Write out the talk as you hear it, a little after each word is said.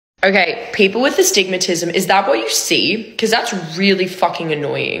Okay, people with astigmatism, is that what you see? Because that's really fucking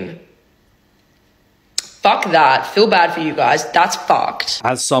annoying. Fuck that. Feel bad for you guys. That's fucked.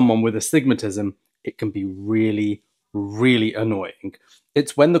 As someone with astigmatism, it can be really, really annoying.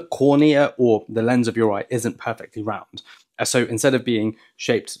 It's when the cornea or the lens of your eye isn't perfectly round. So instead of being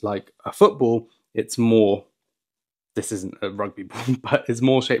shaped like a football, it's more, this isn't a rugby ball, but it's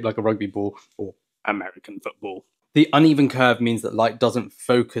more shaped like a rugby ball or American football. The uneven curve means that light doesn't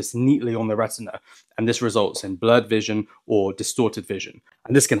focus neatly on the retina, and this results in blurred vision or distorted vision.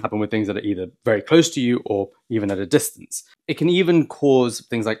 And this can happen with things that are either very close to you or even at a distance. It can even cause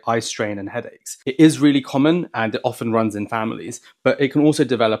things like eye strain and headaches. It is really common and it often runs in families, but it can also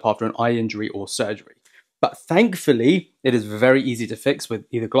develop after an eye injury or surgery. But thankfully, it is very easy to fix with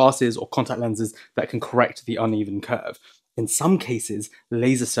either glasses or contact lenses that can correct the uneven curve. In some cases,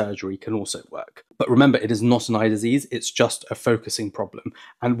 laser surgery can also work. But remember, it is not an eye disease, it's just a focusing problem.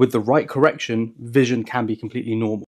 And with the right correction, vision can be completely normal.